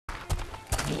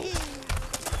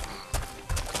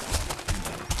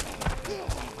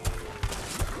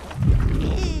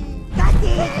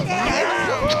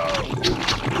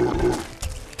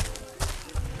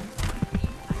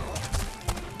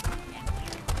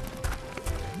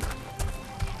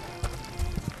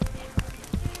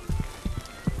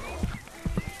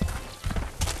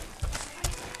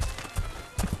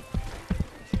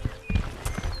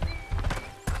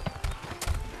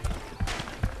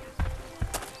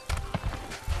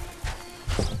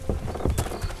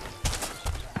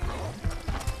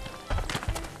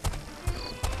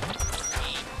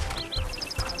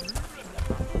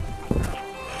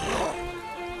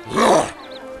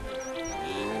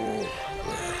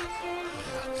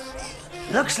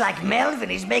Looks like Melvin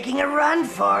is making a run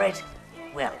for it.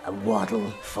 Well, a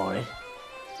waddle for it.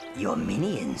 Your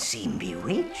minions seem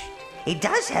bewitched. It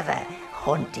does have a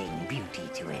haunting beauty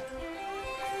to it.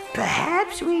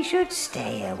 Perhaps we should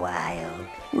stay a while,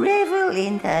 revel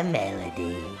in the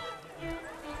melody.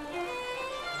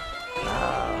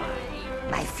 Oh,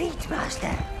 my feet,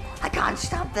 Master. I can't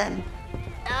stop them.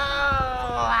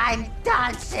 Oh, I'm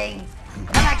dancing.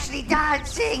 I'm actually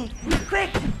dancing!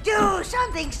 Quick, do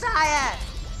something, sire!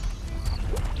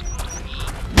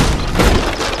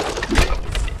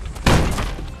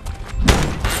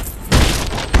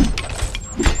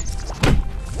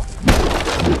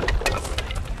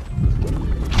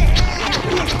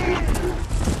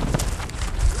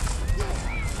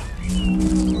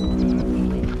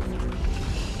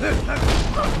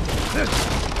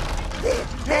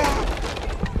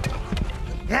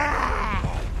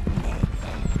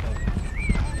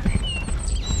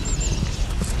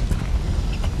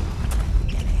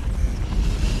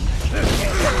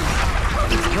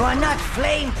 You are not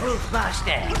flame-proof,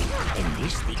 Master.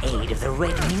 Enlist the aid of the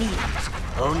red minions.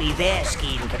 Only their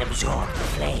skin can absorb the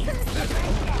flame.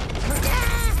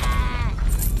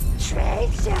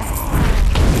 Treasure!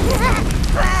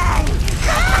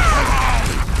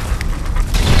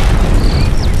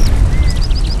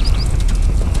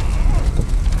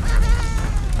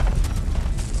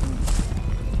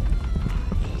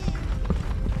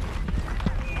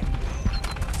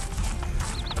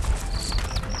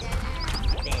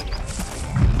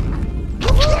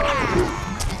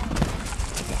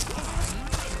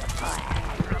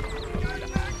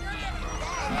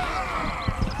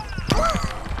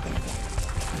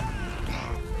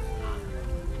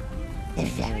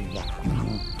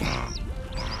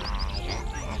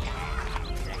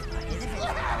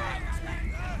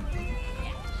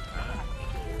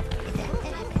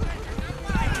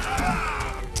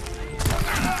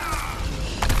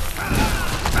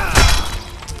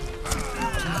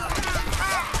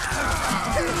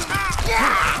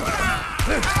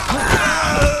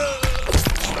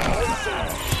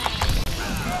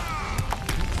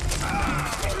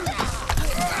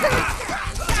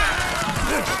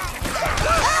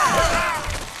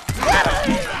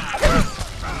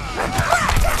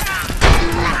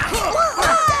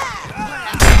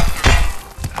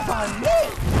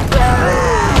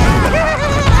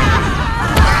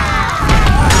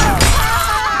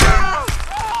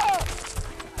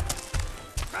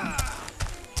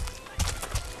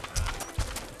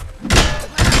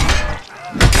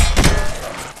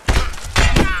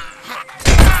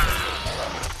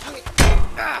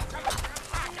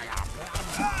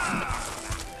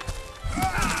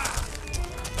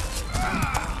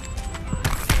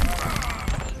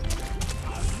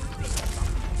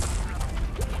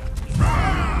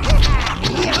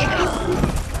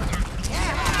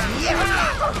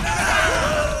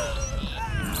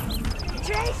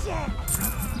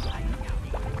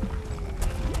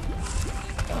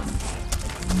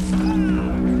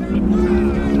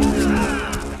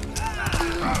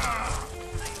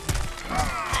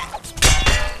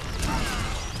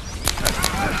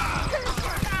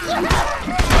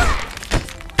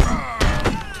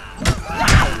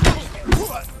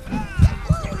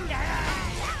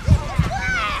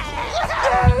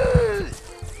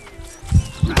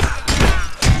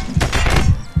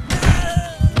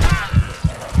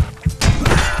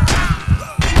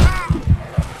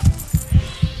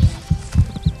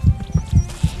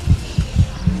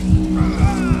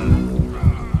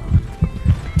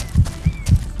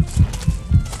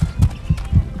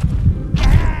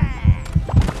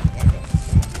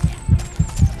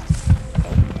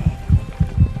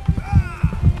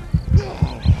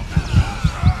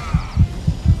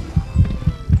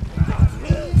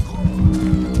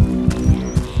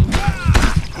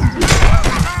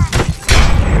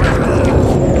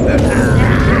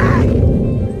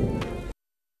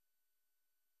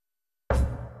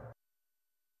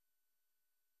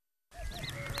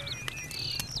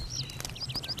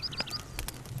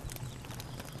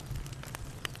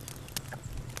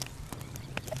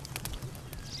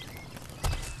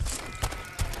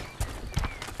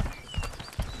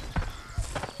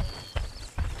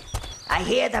 I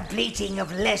hear the bleating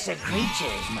of lesser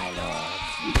creatures, my lord.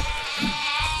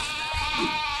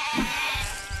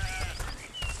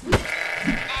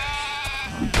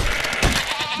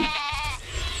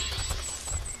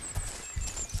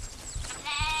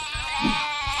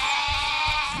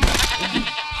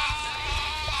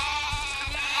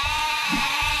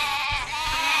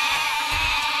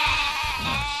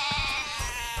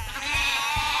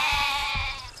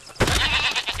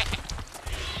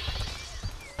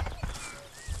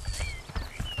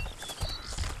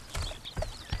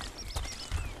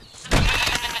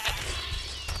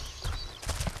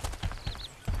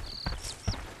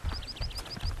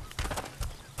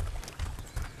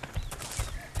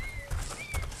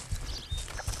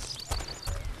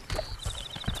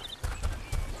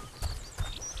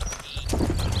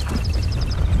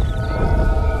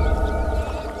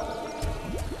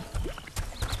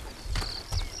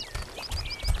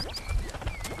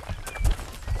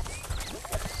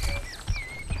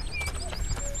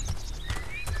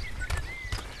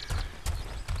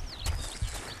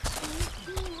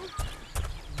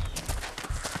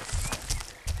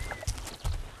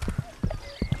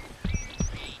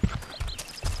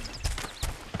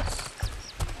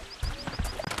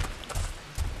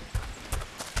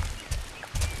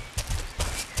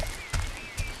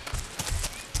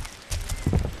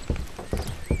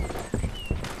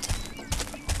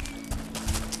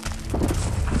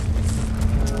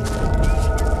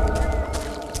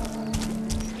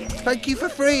 Thank you for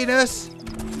freeing us.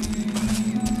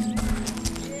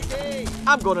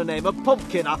 I'm gonna name a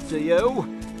pumpkin after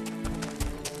you.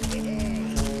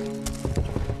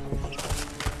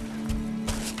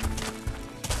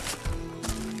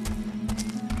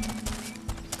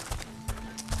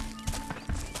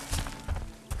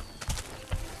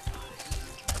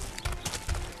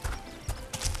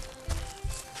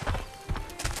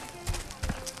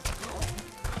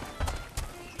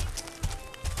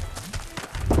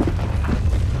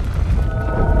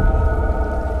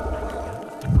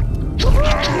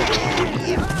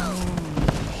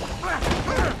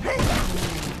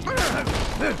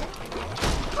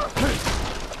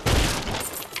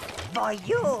 For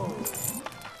you.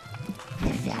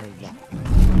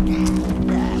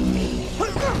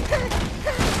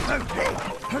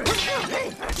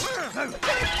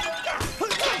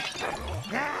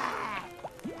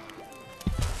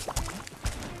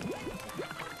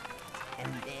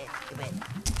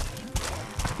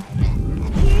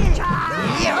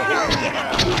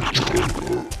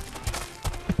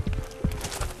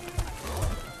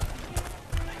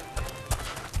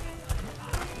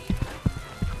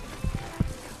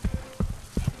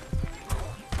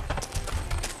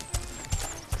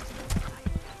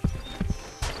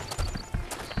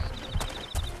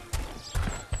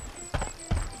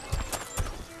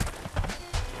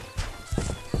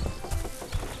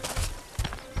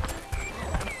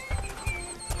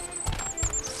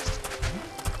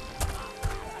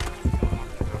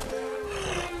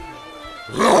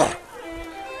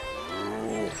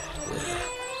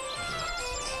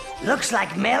 Looks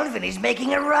like Melvin is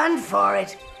making a run for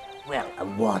it. Well, a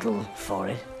waddle for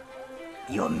it.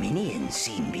 Your minions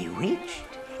seem bewitched.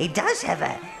 It does have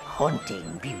a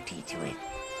haunting beauty to it.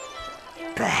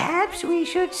 Perhaps we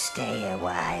should stay a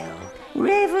while,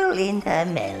 revel in the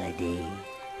melody.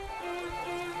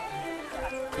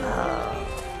 Oh,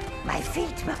 my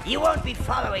feet. You won't be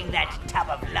following that tub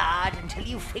of lard until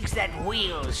you fix that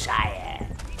wheel, sire.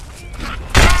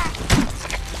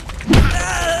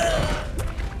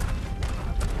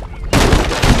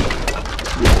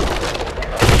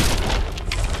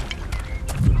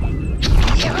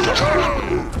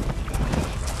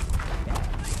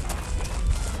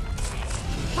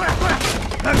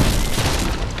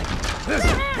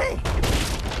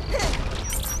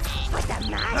 What a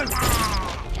nightmare!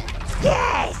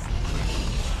 Yes!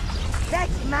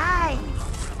 That's mine!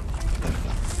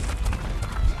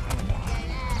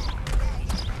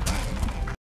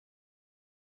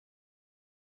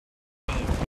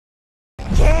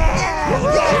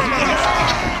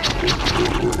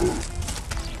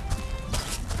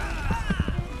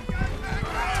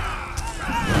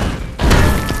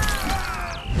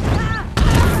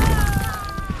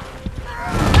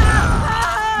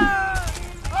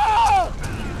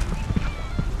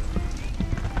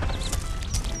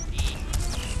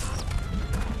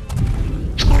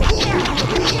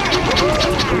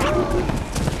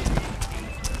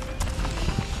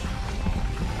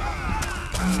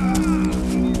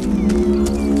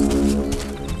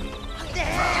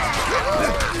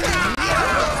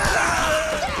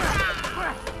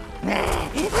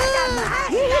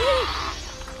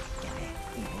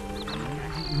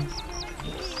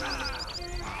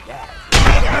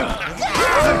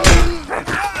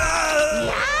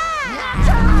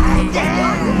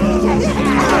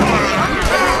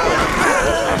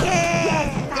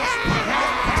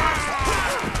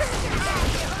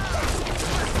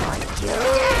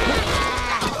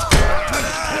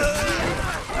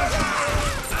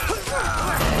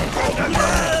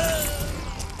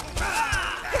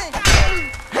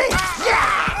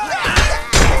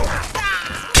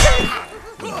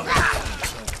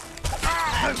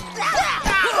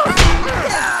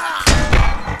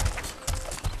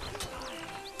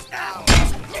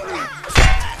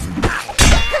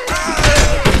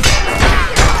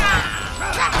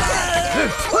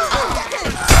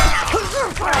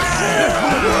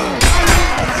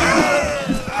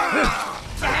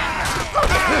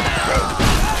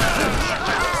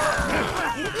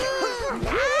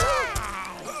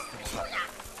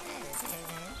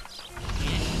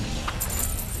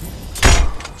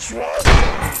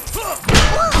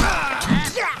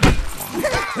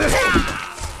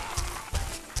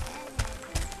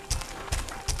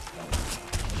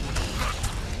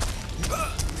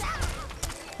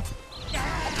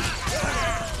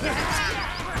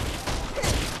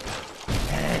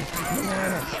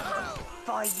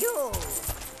 For you,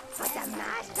 for the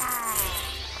master.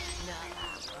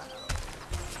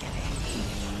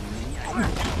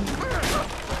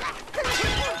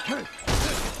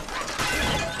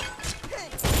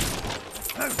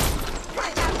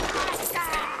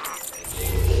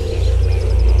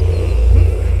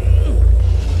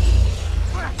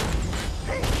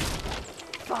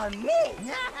 For me.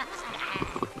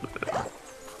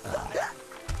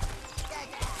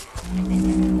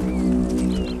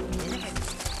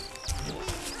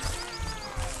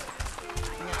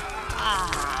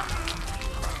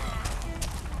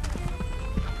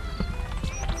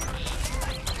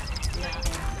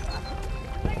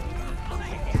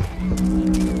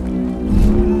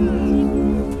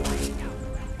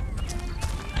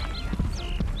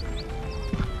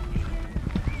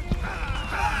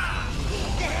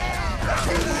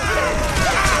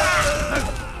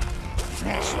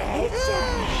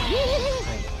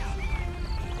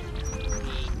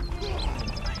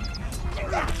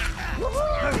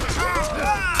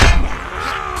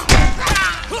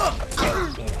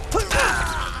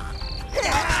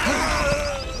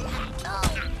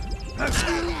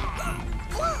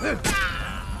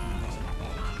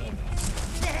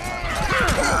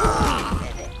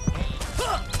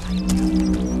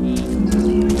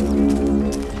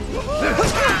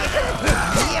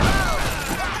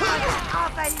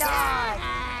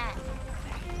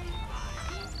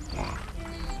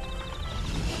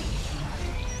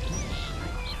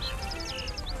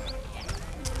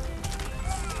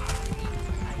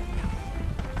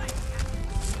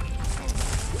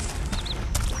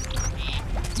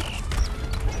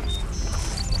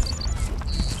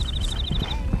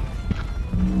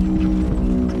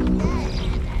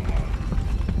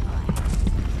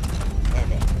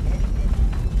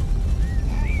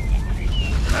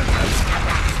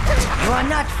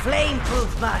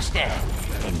 Flame-proof, Master.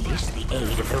 Enlist the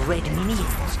aid of the red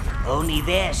minions. Only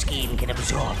their scheme can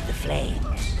absorb the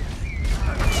flames.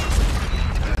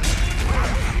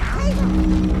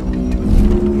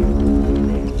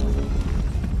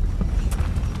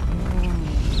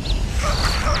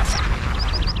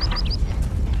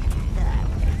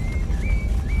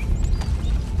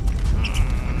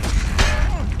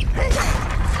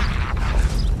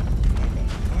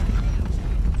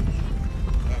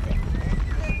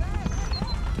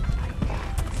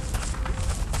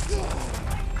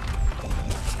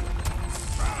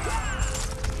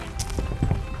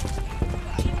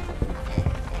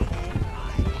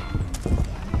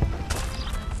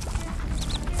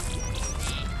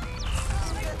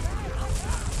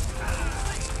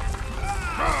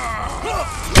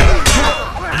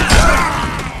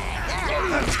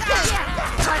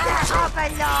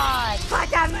 Overlord! For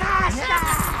the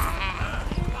master!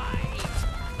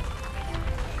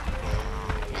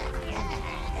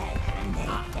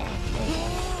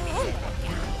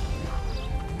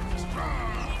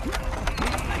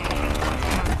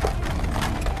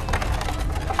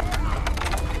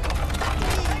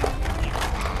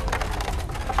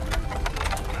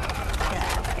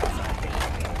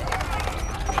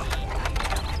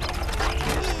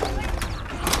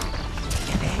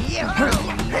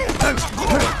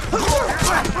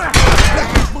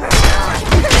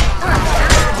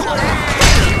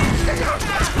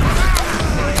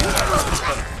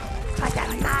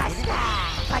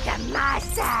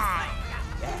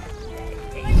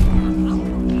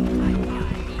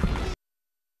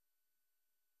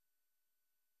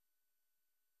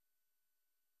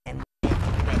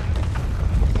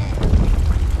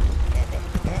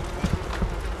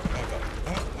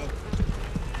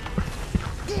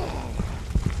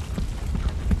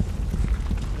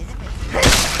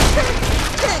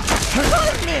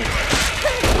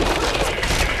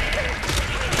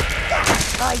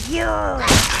 For you!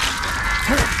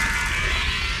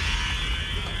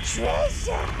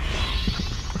 Treasure!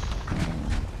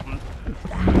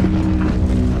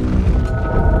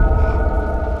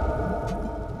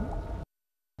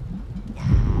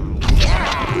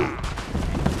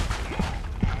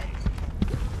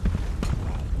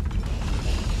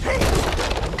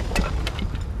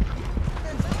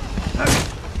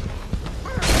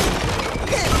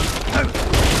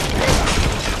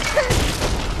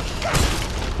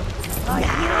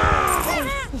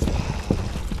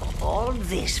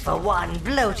 for one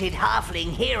bloated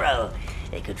halfling hero.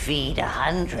 They could feed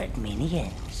 100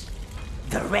 minions.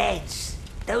 The Reds.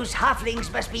 Those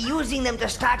halflings must be using them to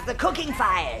start the cooking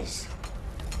fires.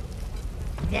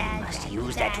 They must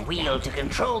use that wheel to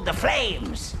control the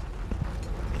flames.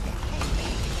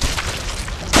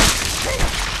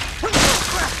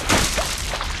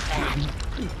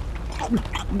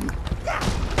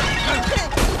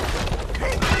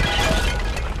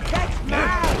 That's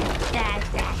mine!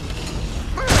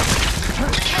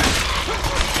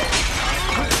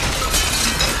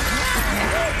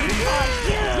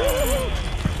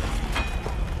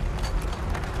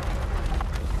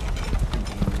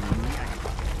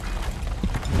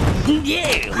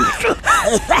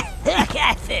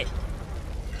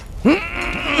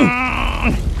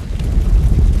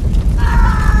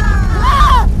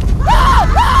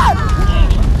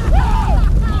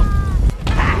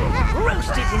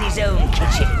 Roasted in his own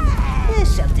kitchen. There's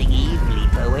something evilly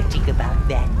poetic about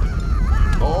that.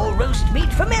 More roast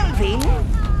meat for Melvin.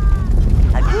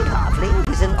 A good halfling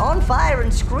is an on-fire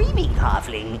and screaming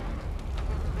halfling.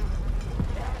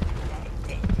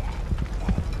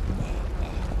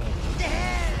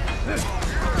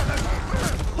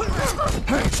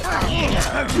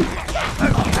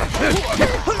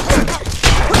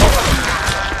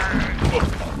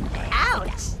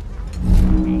 Ouch!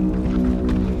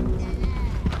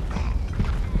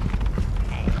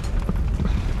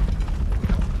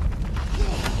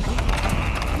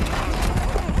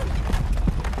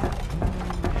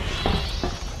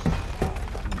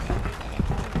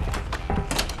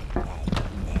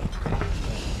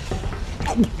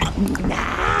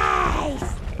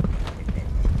 Nice!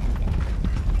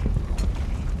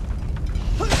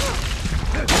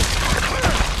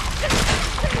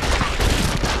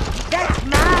 That's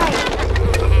mine!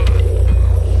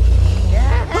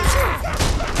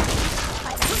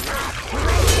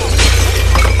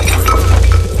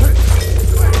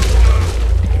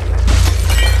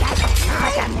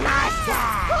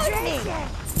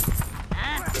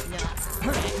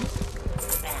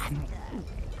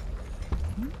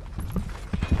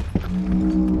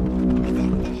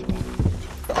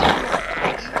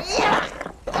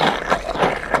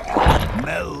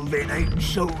 Melvin ain't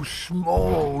so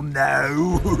small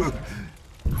now.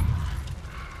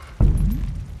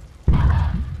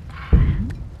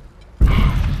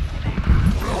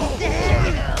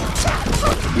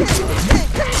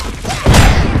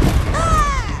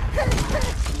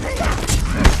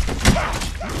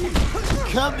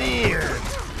 Come here.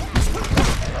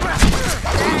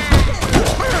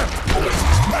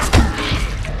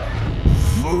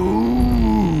 Food.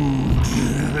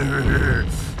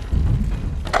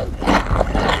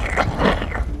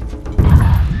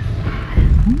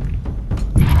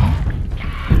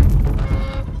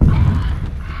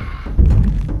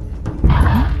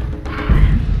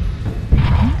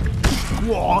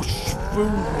 Squash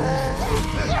food.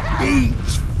 Eat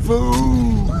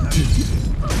food.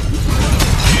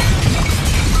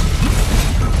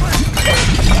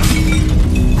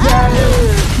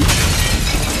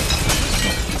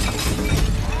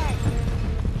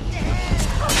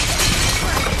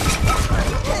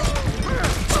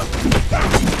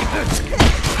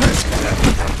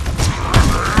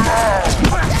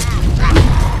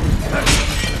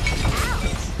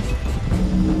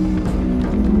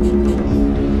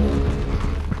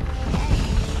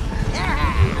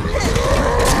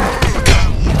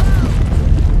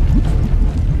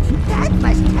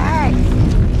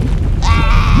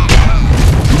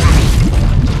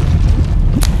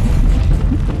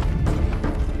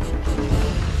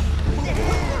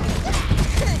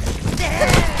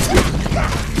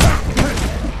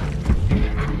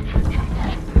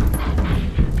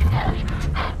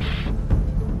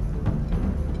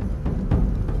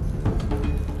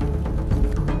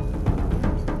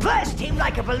 Burst him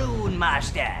like a balloon,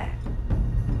 master!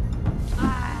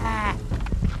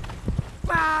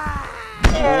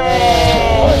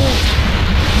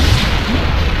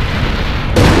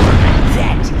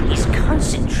 That is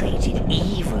concentrated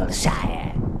evil,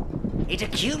 sire. It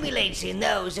accumulates in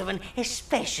those of an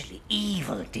especially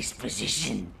evil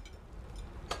disposition.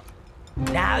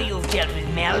 Now you've dealt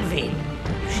with Melvin,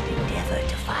 you should endeavor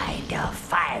to find our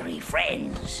fiery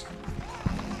friends.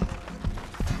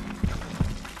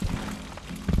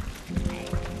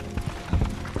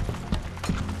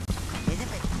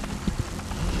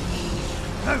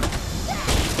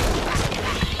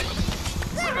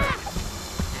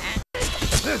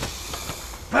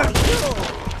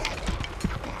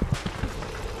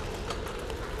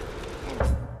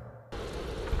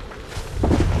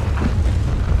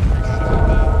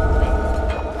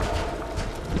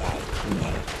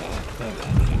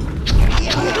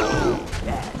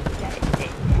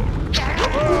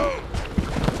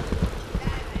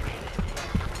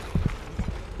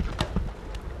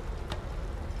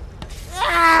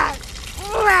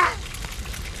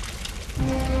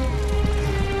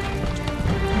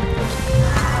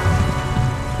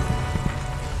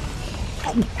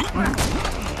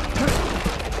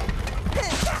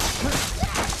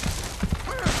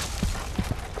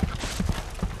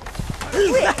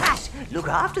 Reds, look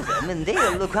after them and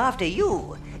they'll look after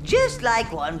you. Just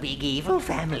like one big evil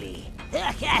family.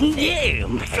 As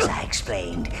I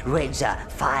explained, Reds are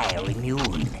fire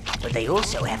immune, but they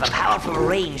also have a powerful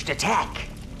ranged attack.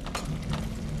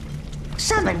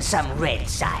 Summon some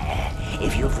Reds, sire.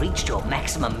 If you've reached your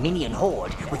maximum minion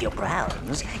horde with your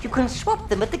Browns, you can swap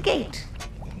them at the gate.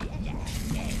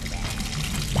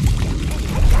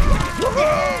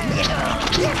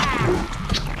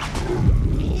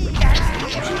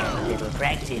 A little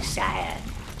practice, sire.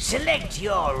 Select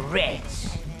your Reds.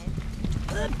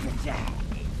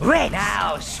 Red!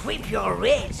 Now sweep your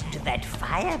Reds to that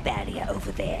fire barrier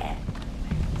over there.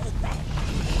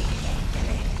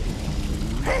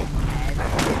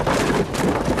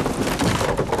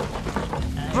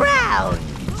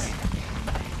 Browns!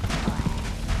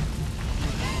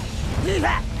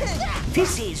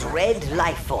 This is Red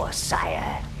Life Force,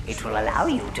 sire. It will allow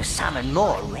you to summon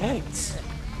more Reds.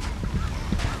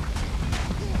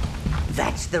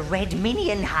 That's the Red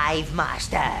Minion Hive,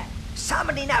 Master.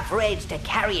 Summon enough Reds to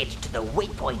carry it to the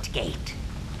waypoint gate.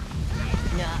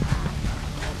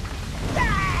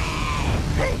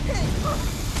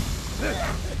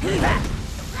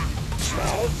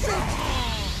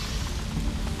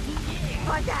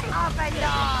 For the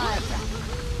Overlord!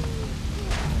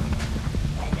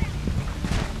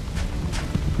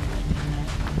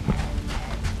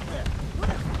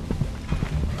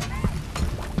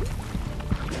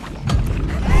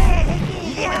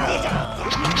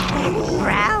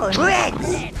 Brown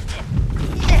Reds!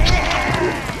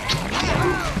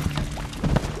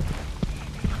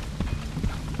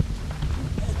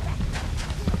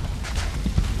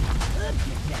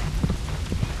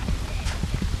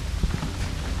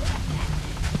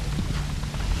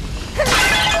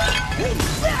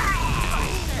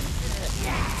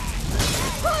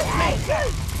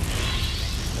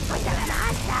 For the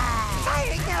master!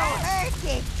 Fire no hurt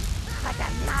it! For the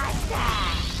master!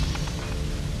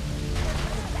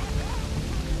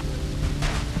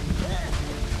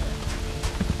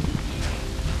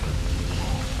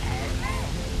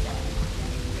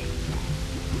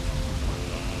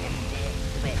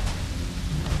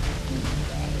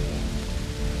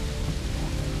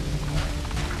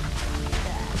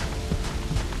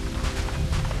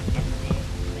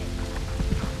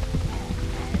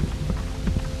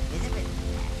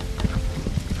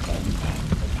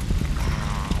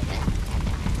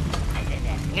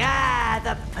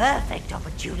 The perfect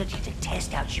opportunity to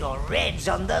test out your Reds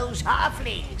on those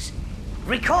Halflings.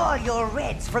 Recall your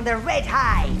Reds from the Red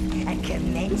Hive and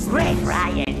commence Red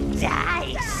Ryan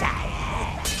die, sire.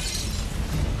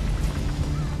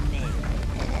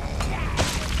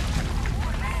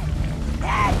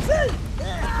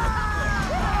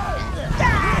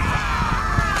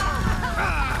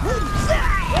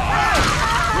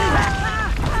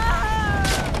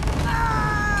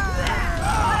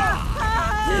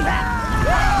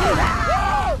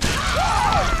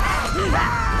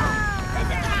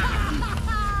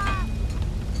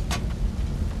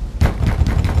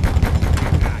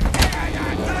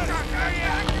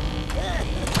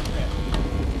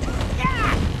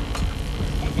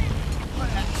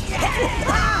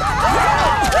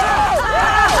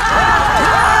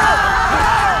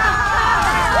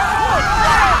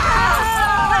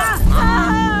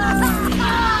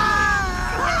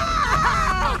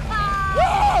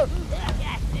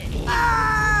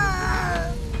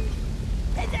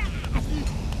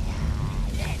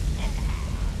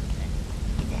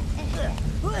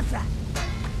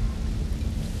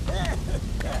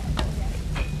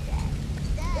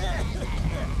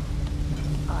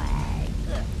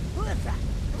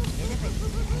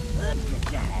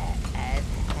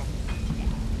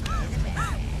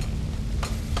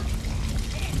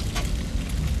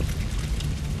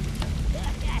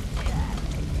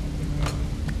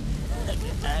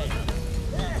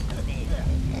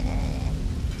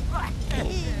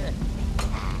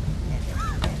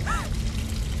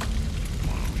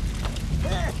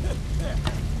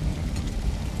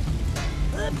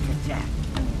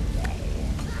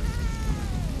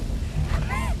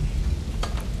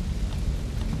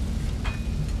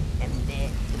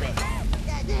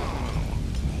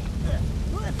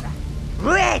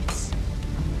 Reds!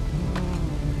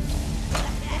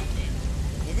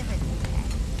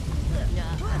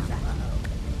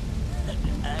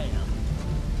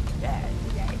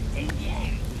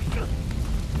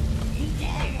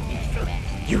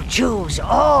 You choose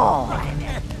all!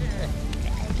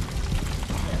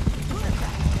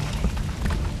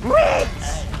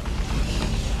 Reds!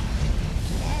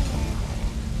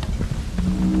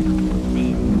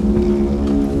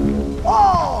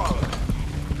 All!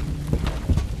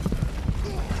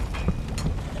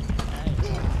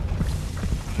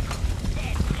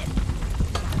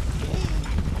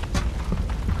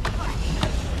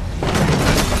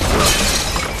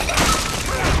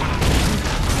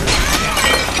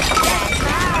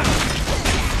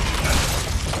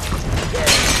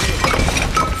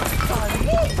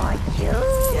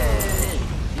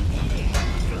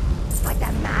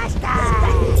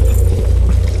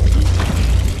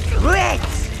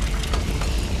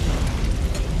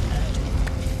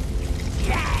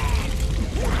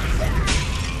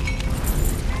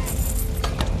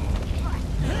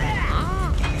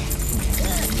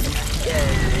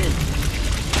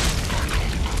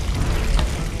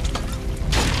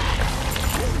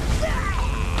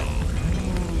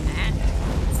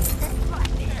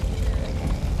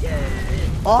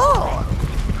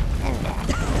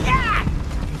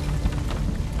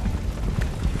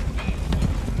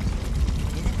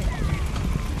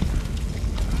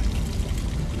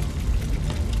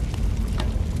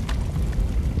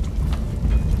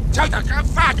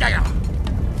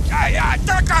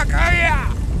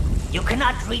 You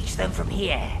cannot reach them from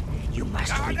here. You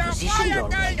must reposition your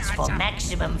legs for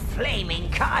maximum flaming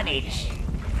carnage.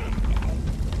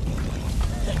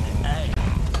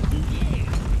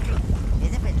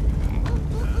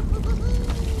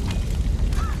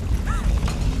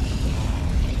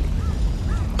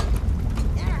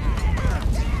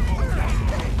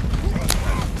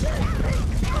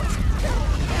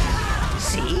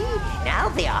 See? Now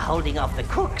they are holding off the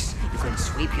cooks. You can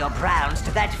sweep your browns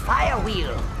to that fire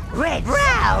wheel. Red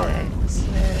browns!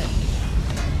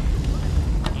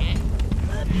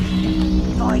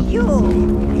 For you!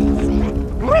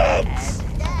 Reds!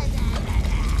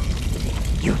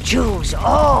 You choose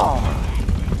all!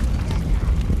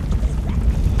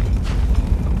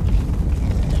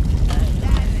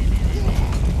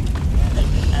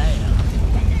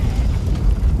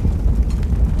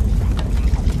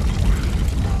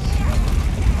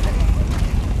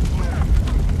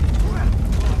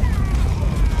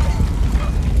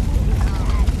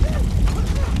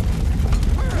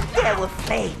 There were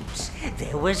flames.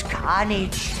 There was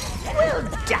carnage. Well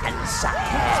done,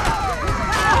 sire.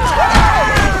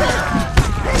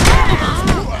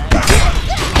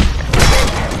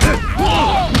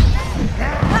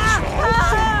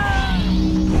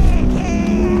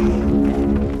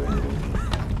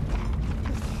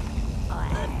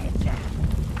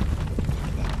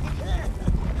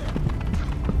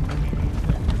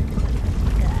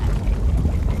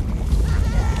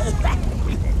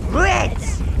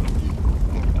 Reds!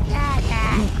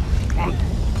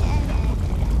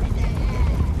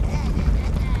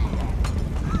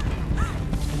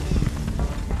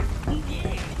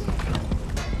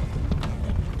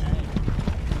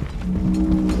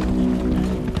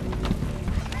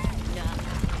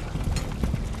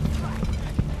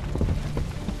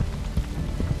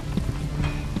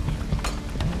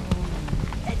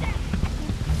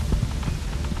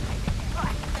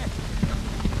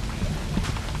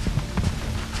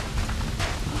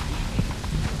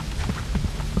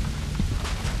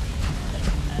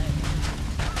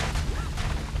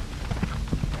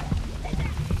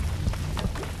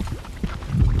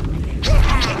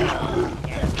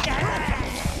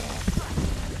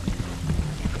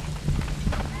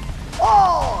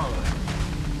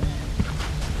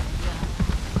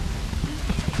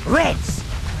 Reds!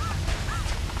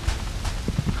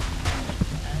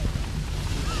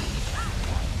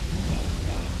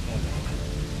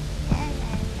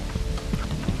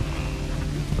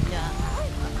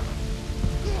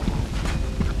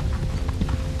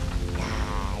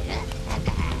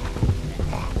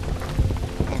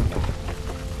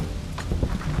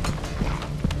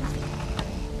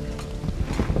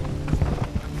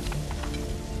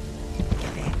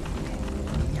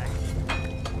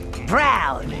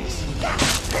 Browns!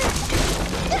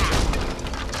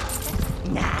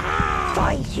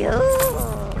 For you!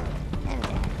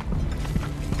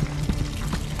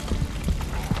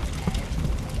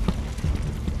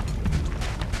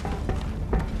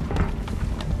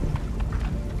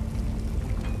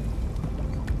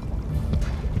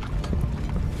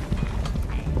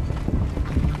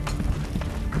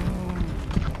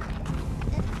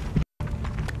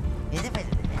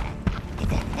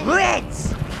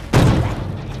 Reds!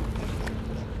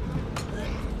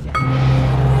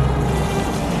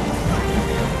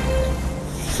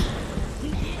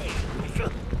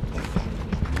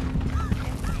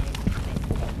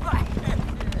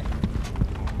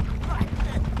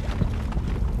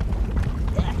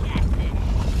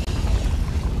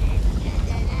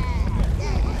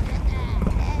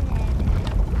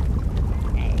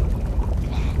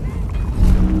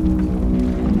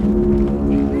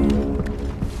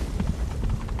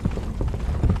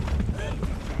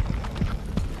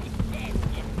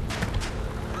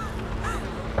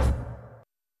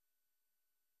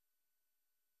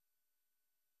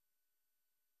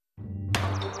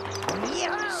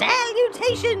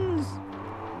 Salutations!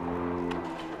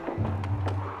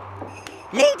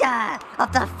 Leader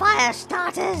of the fire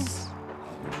starters!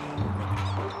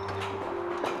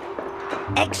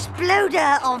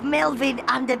 Exploder of Melvin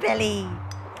Underbelly!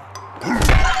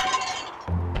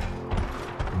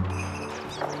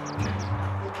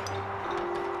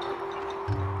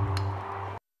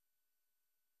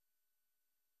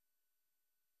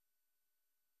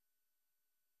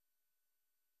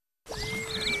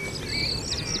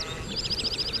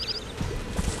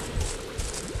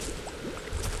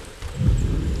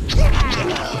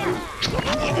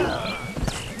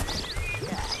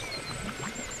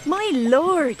 My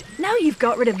lord, now you've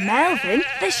got rid of Melvin,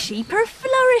 the sheep are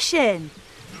flourishing.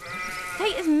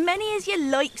 Take as many as you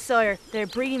like, sire. They're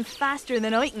breeding faster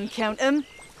than I can count them.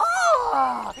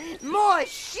 Oh, more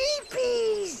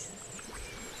sheepies!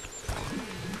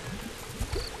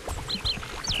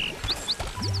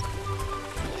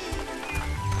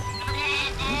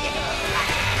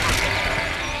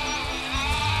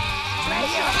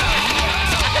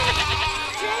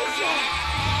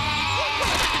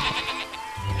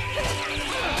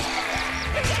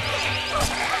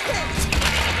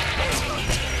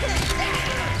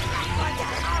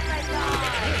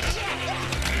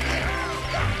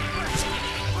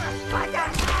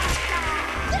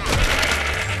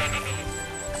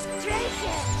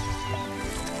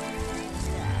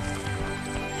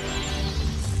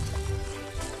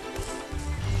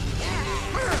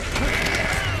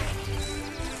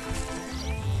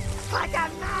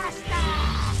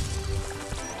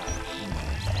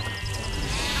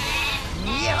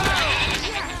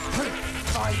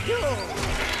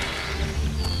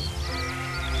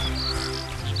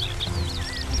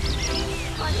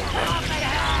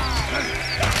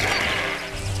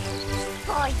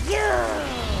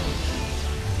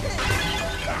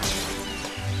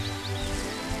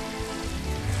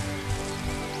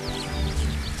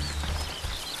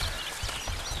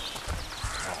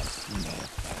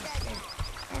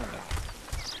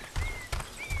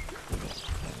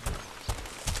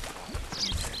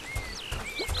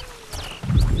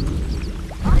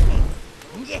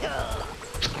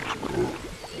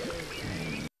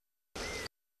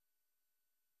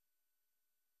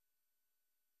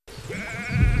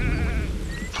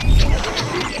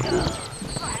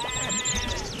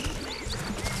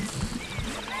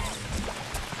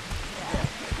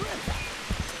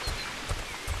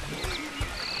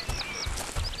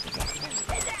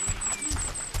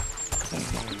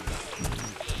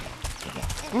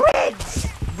 Reds!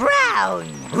 Brown!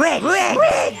 Reds!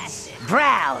 Reds!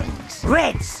 Browns!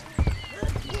 Reds!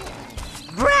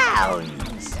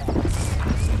 Browns!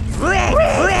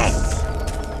 Reds!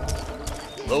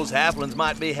 Those halflings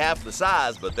might be half the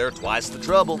size, but they're twice the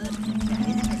trouble.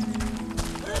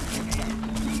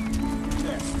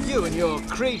 You and your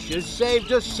creatures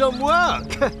saved us some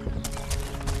work.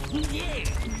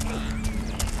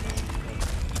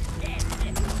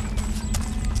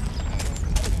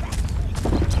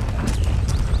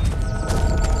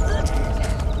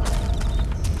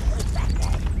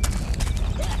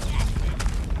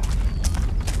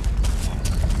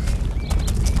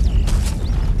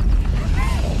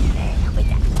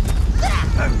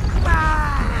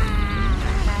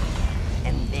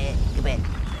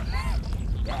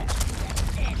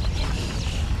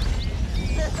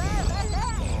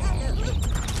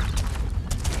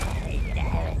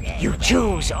 You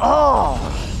choose all.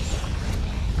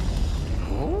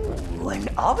 Ooh, an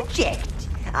object.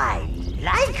 I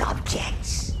like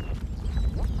objects.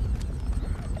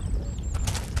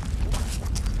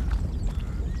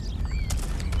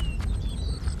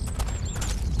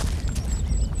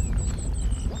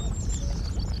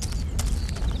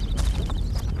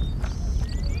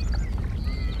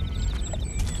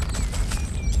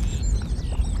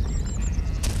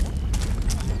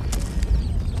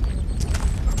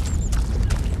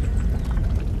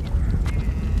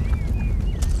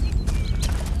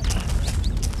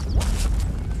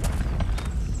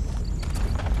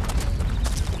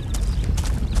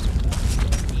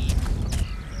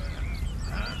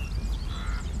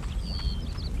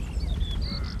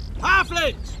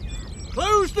 Halflings!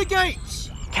 Close the gates!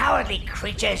 Cowardly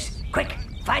creatures! Quick,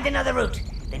 find another route.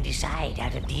 Then decide how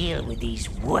to deal with these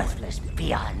worthless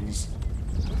peons.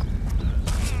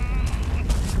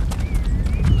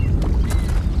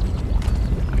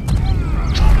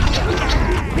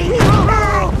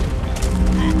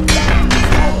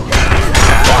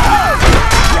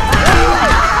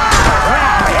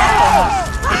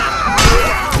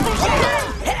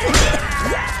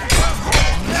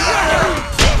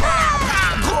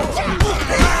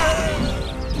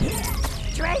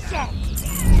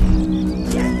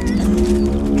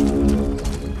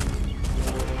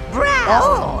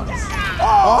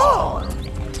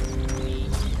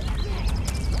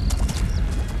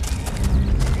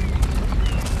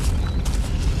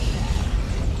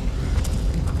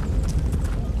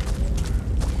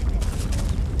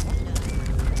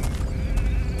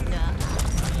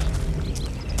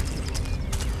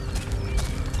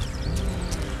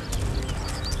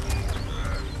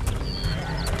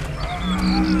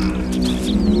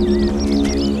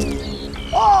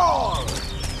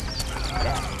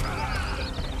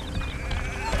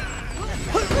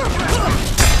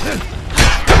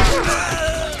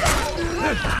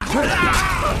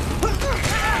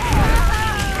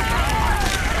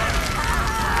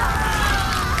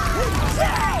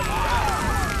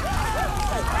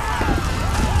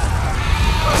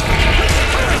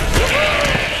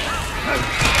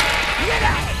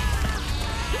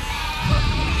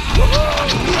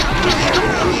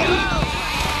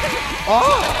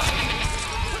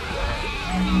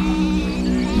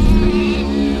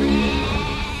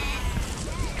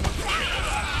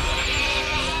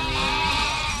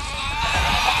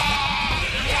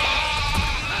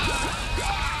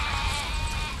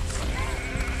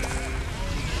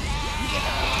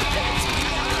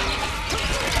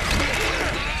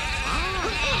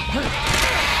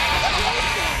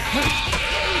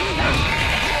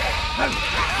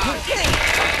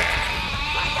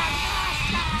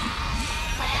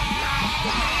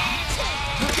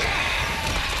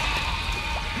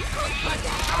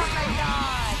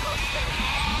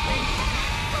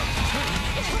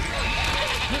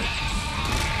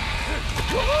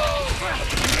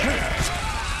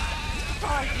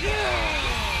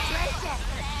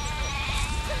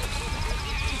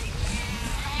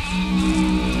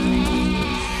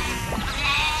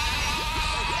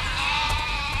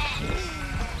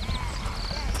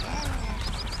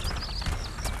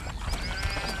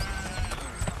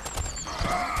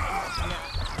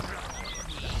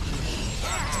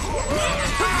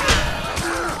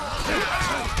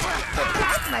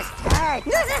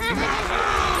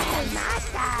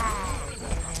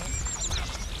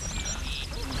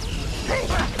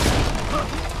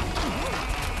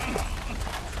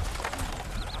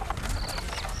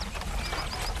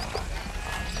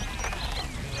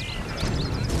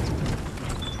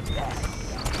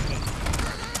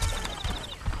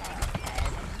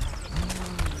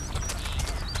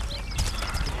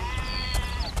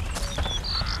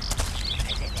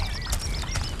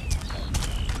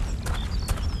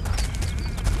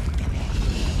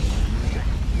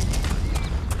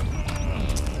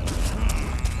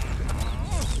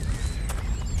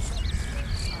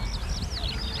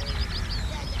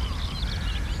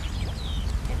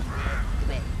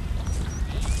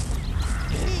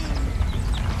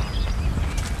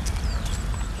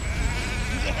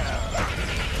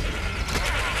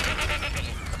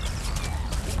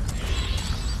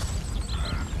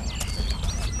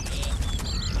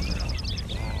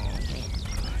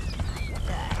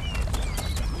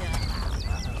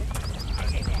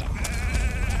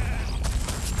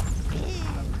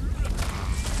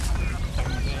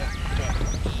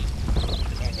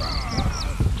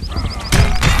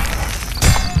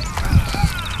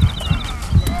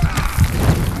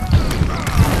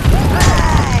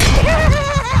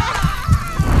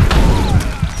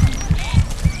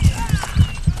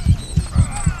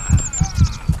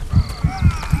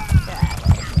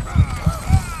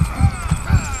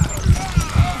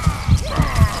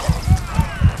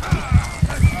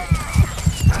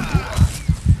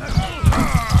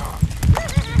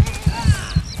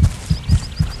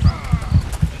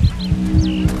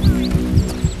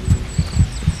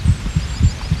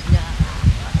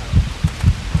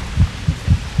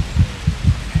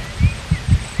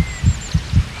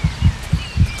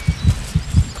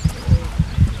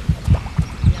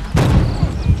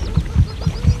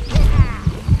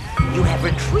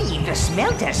 The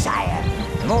Smelter, sire.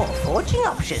 More forging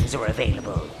options are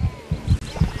available.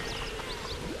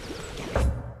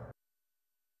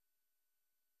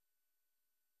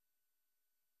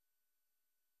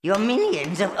 Your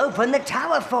minions have opened the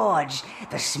Tower Forge.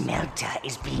 The Smelter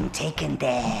is being taken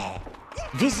there.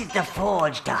 Visit the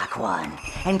Forge, Dark One,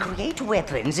 and create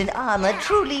weapons and armor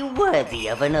truly worthy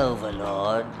of an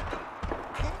Overlord.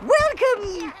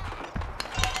 Welcome!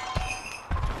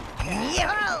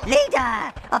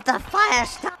 Leader of the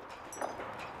Firestar.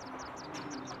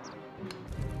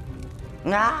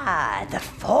 Ah, the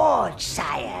Forge,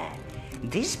 sire.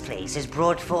 This place has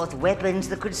brought forth weapons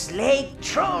that could slay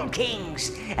troll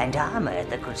kings and armor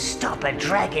that could stop a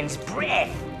dragon's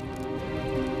breath.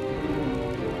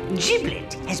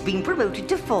 Giblet has been promoted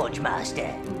to Forge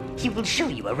Master. He will show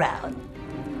you around.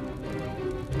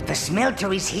 The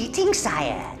Smelter is heating,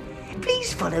 sire.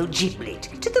 Please follow Giblet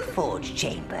to the Forge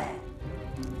Chamber.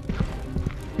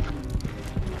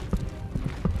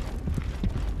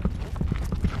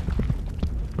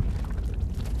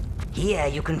 Here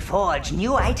you can forge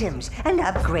new items and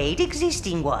upgrade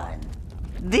existing ones.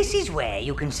 This is where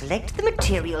you can select the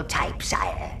material type,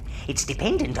 sire. It's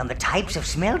dependent on the types of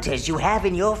smelters you have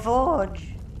in your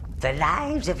forge. The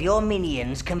lives of your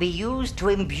minions can be used to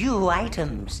imbue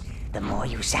items. The more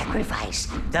you sacrifice,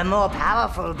 the more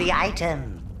powerful the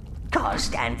item.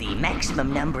 Cost and the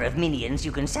maximum number of minions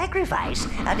you can sacrifice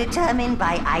are determined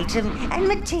by item and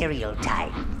material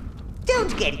type.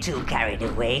 Don't get too carried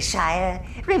away, sire.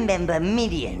 Remember,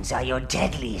 minions are your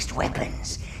deadliest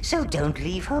weapons, so don't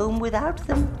leave home without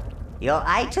them. Your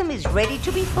item is ready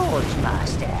to be forged,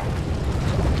 Master.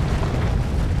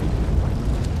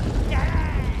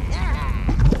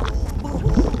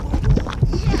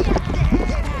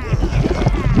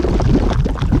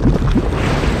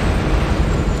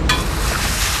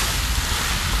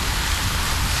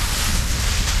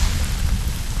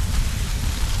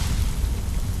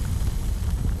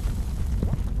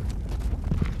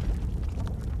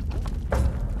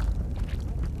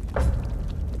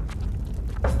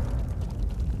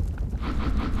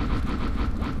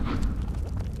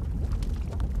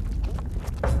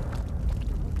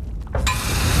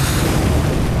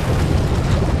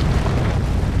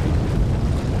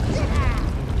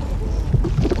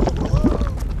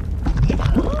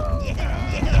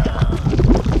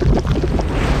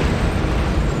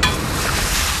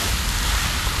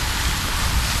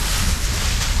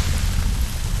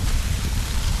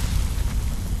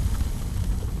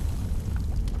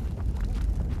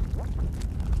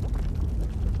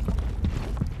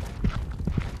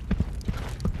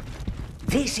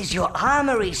 This is your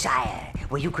armory, sire,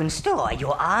 where you can store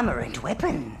your armor and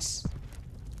weapons.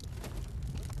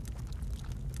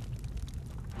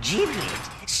 Giblet,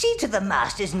 see to the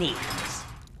master's needs.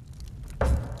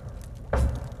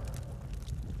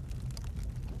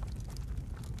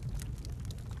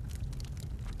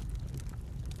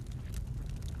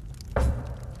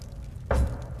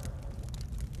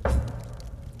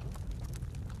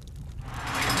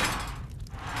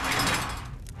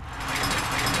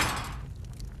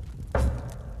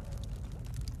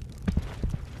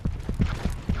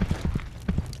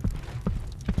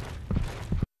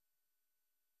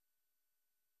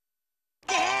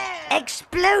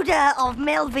 Exploder of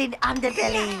Melvin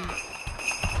Underbelly.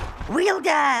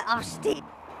 Wielder of steel.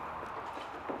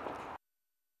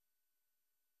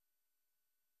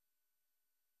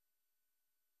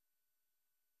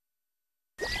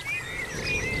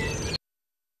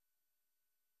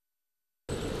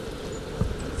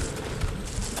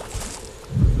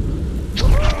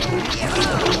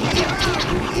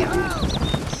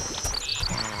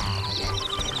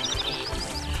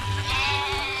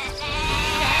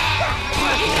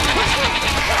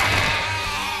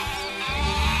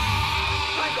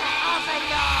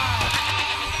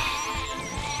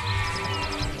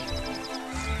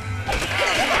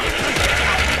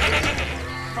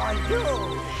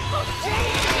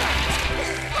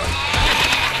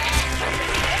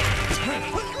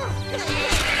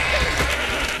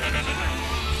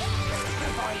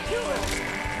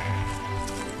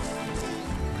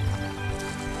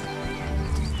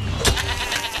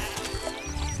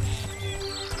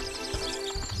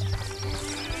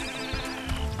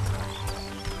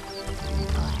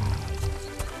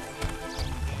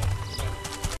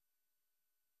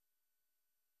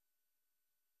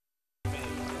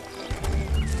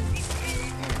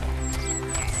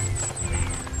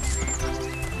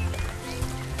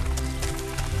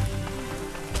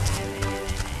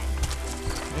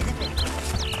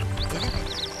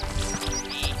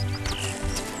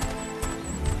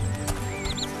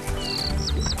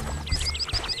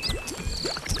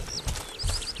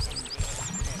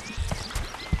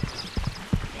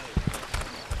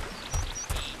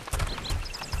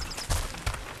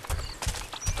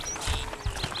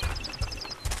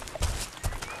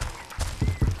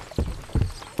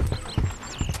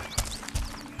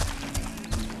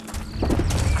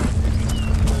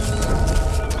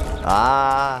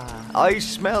 Ah, I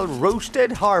smell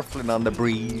roasted halfling on the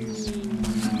breeze.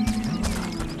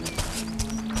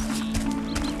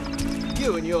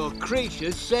 You and your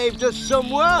creatures saved us some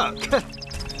work.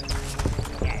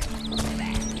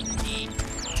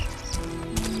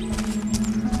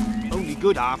 Only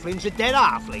good halfling's a dead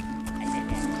halfling.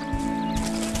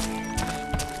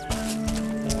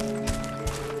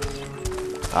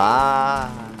 Ah,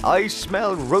 I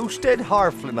smell roasted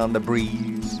halfling on the breeze.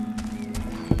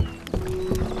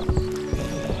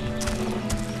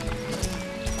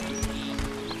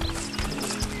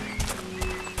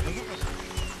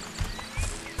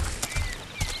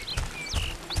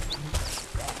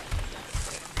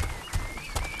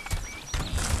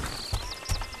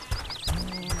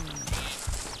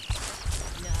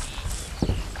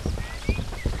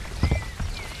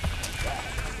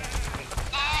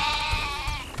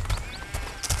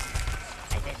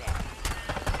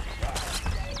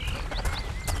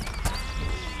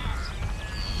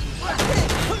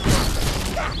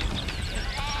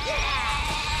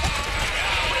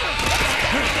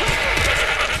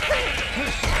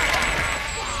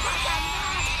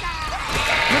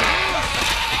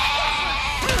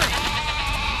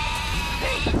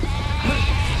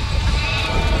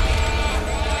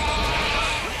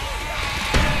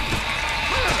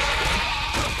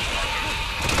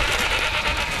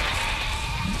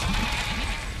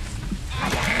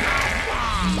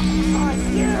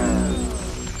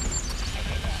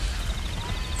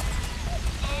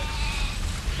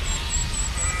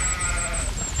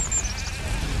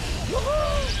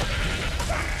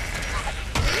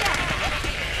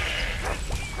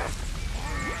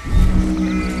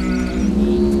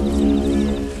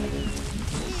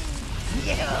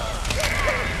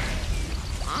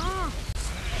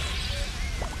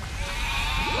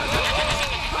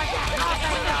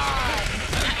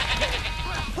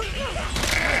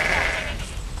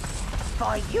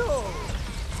 For you.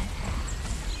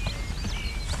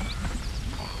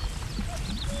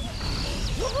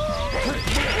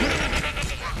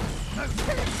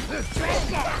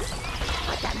 Treasure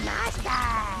for the master.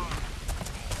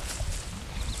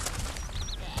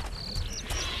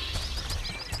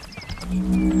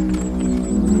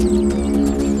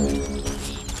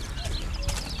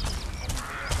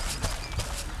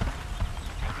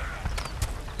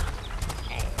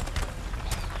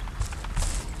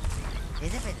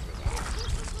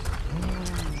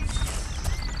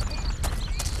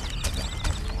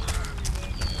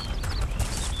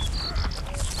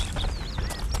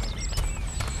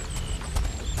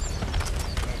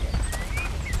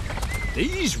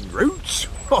 These roots?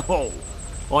 Oh,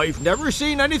 I've never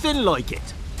seen anything like it.